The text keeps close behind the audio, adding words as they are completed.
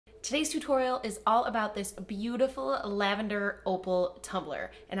Today's tutorial is all about this beautiful lavender opal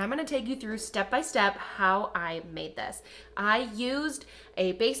tumbler, and I'm going to take you through step by step how I made this. I used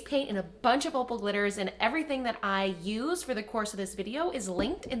a base paint and a bunch of opal glitters, and everything that I use for the course of this video is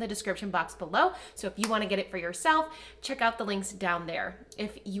linked in the description box below. So if you want to get it for yourself, check out the links down there.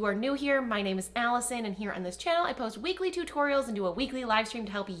 If you are new here, my name is Allison, and here on this channel I post weekly tutorials and do a weekly live stream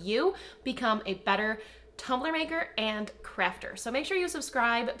to help you become a better tumbler maker and crafter. So make sure you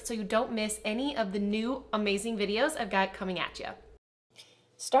subscribe so you don't miss any of the new amazing videos I've got coming at you.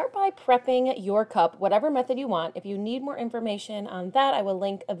 Start by prepping your cup, whatever method you want. If you need more information on that, I will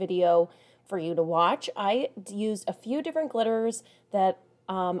link a video for you to watch. I used a few different glitters that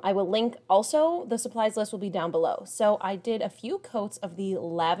I will link also. The supplies list will be down below. So I did a few coats of the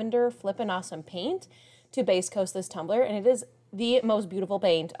lavender Flippin' Awesome paint to base coat this tumbler, and it is the most beautiful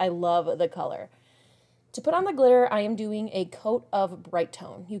paint. I love the color. To put on the glitter, I am doing a coat of Bright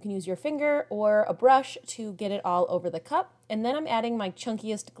Tone. You can use your finger or a brush to get it all over the cup, and then I'm adding my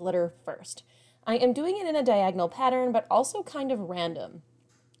chunkiest glitter first. I am doing it in a diagonal pattern, but also kind of random.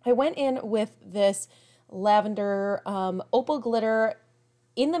 I went in with this lavender opal glitter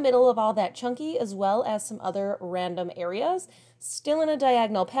in the middle of all that chunky, as well as some other random areas, still in a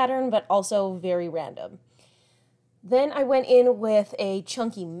diagonal pattern, but also very random. Then I went in with a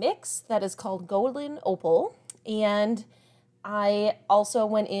chunky mix that is called Golden Opal, and I also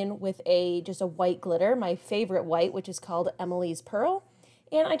went in with just a white glitter, my favorite white, which is called Emily's Pearl,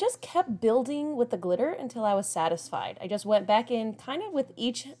 and I just kept building with the glitter until I was satisfied. I just went back in kind of with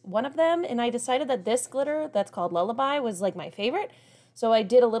each one of them, and I decided that this glitter that's called Lullaby was like my favorite, so I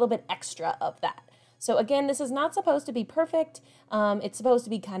did a little bit extra of that. So again, this is not supposed to be perfect. It's supposed to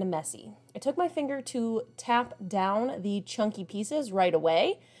be kind of messy. I took my finger to tap down the chunky pieces right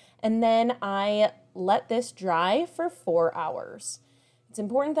away, and then I let this dry for 4 hours. It's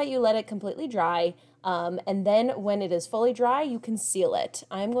important that you let it completely dry, and then when it is fully dry, you can seal it.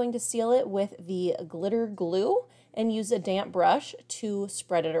 I'm going to seal it with the glitter glue and use a damp brush to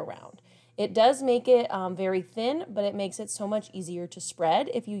spread it around. It does make it very thin, but it makes it so much easier to spread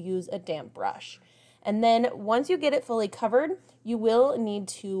if you use a damp brush. And then once you get it fully covered, you will need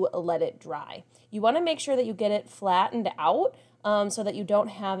to let it dry. You want to make sure that you get it flattened out so that you don't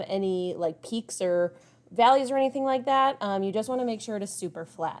have any like peaks or valleys or anything like that. You just want to make sure it is super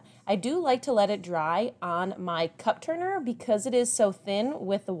flat. I do like to let it dry on my cup turner because it is so thin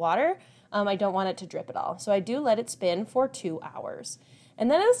with the water. I don't want it to drip at all. So I do let it spin for 2 hours.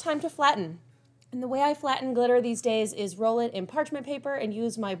 And then it's time to flatten. And the way I flatten glitter these days is roll it in parchment paper and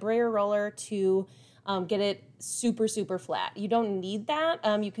use my brayer roller to get it super, super flat. You don't need that.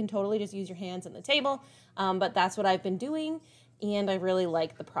 You can totally just use your hands on the table, but that's what I've been doing, and I really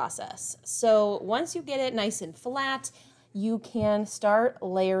like the process. So once you get it nice and flat, you can start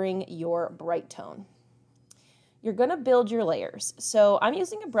layering your Bright Tone. You're going to build your layers. So I'm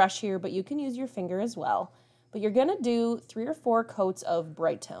using a brush here, but you can use your finger as well. But you're going to do 3 or 4 coats of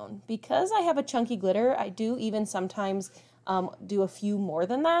Bright Tone. Because I have a chunky glitter, I do even sometimes do a few more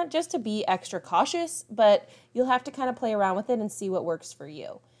than that just to be extra cautious, but you'll have to kind of play around with it and see what works for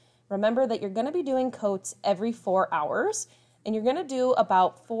you. Remember that you're going to be doing coats every 4 hours, and you're going to do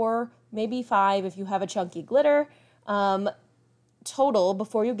about 4, maybe 5 if you have a chunky glitter total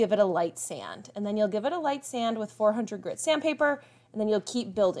before you give it a light sand. And then you'll give it a light sand with 400 grit sandpaper, and then you'll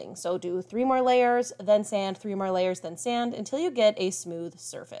keep building. So do 3 more layers, then sand, 3 more layers, then sand, until you get a smooth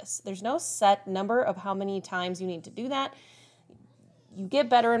surface. There's no set number of how many times you need to do that. You get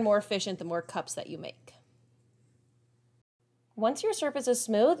better and more efficient the more cups that you make. Once your surface is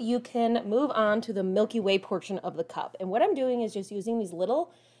smooth, you can move on to the Milky Way portion of the cup. And what I'm doing is just using these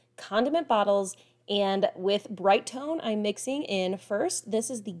little condiment bottles, and with Bright Tone, I'm mixing in first. This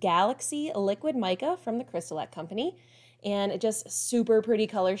is the Galaxy Liquid Mica from the Crystalette Company. And it just super pretty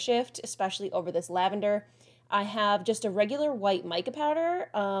color shift, especially over this lavender. I have just a regular white mica powder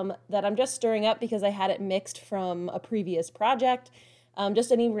that I'm just stirring up because I had it mixed from a previous project.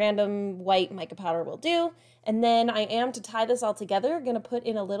 Just any random white mica powder will do. And then I am, to tie this all together, going to put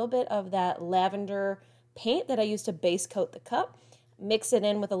in a little bit of that lavender paint that I used to base coat the cup. Mix it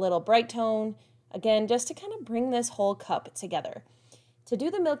in with a little Bright Tone, again, just to kind of bring this whole cup together. To do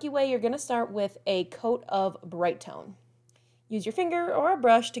the Milky Way, you're going to start with a coat of Bright Tone. Use your finger or a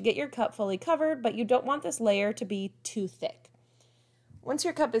brush to get your cup fully covered, but you don't want this layer to be too thick. Once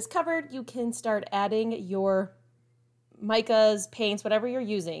your cup is covered, you can start adding your micas, paints, whatever you're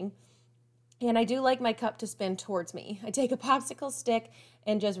using. And I do like my cup to spin towards me. I take a popsicle stick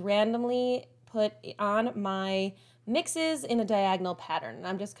and just randomly put on my mixes in a diagonal pattern. And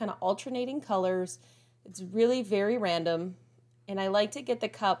I'm just kind of alternating colors. It's really very random. And I like to get the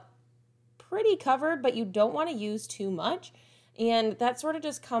cup pretty covered, but you don't want to use too much. And that sort of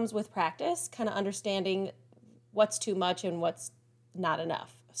just comes with practice, kind of understanding what's too much and what's not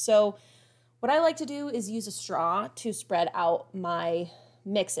enough. So what I like to do is use a straw to spread out my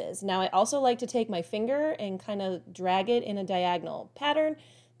mixes. Now I also like to take my finger and kind of drag it in a diagonal pattern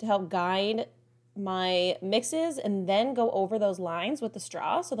to help guide my mixes and then go over those lines with the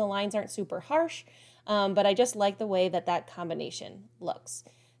straw so the lines aren't super harsh, but I just like the way that that combination looks.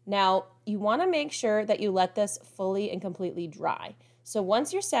 Now you want to make sure that you let this fully and completely dry. So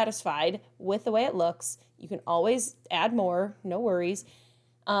once you're satisfied with the way it looks, you can always add more, no worries.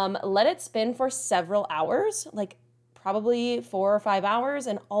 Let it spin for several hours, like probably 4 or 5 hours,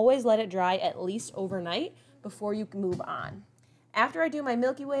 and always let it dry at least overnight before you can move on. After I do my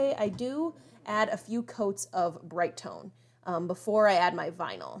Milky Way, I do add a few coats of Bright Tone before I add my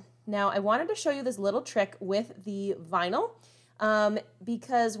vinyl. Now, I wanted to show you this little trick with the vinyl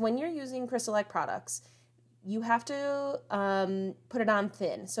because when you're using Crystalline products, you have to put it on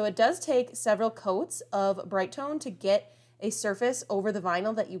thin. So it does take several coats of Bright Tone to get a surface over the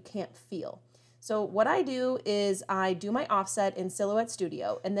vinyl that you can't feel. So what I do is I do my offset in Silhouette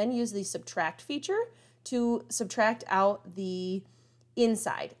Studio and then use the subtract feature to subtract out the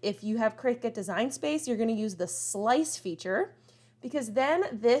inside. If you have Cricut Design Space, you're going to use the slice feature because then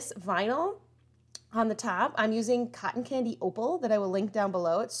this vinyl on the top, I'm using Cotton Candy Opal that I will link down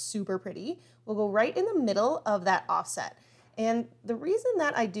below. It's super pretty. We'll go right in the middle of that offset. And the reason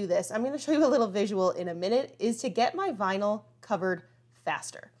that I do this, I'm going to show you a little visual in a minute, is to get my vinyl covered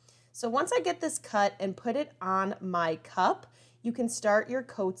faster. So once I get this cut and put it on my cup, you can start your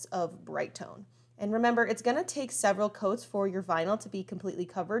coats of Bright Tone. And remember, it's going to take several coats for your vinyl to be completely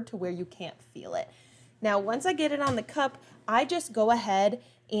covered to where you can't feel it. Now, once I get it on the cup, I just go ahead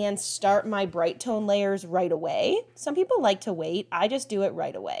and start my Bright Tone layers right away. Some people like to wait. I just do it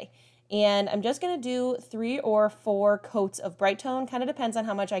right away. And I'm just going to do 3 or 4 coats of Bright Tone. Kind of depends on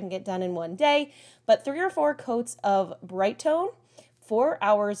how much I can get done in one day. But 3 or 4 coats of Bright Tone, 4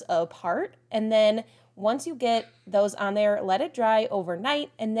 hours apart. And then once you get those on there, let it dry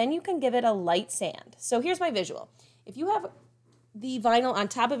overnight. And then you can give it a light sand. So here's my visual. If you have the vinyl on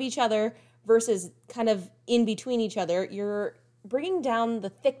top of each other versus kind of in between each other, you're bringing down the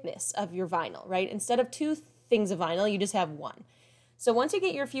thickness of your vinyl, right? Instead of 2 things of vinyl, you just have 1. So once you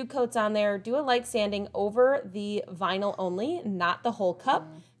get your few coats on there, do a light sanding over the vinyl only, not the whole cup.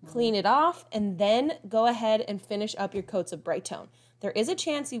 Clean it off, and then go ahead and finish up your coats of Bright Tone. There is a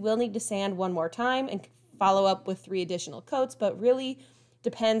chance you will need to sand one more time and follow up with 3 additional coats, but really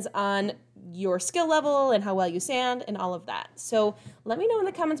depends on your skill level and how well you sand and all of that. So let me know in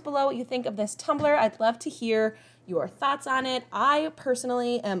the comments below what you think of this tumbler. I'd love to hear your thoughts on it. I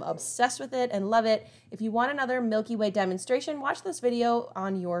personally am obsessed with it and love it. If you want another Milky Way demonstration, watch this video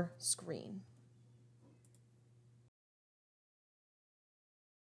on your screen.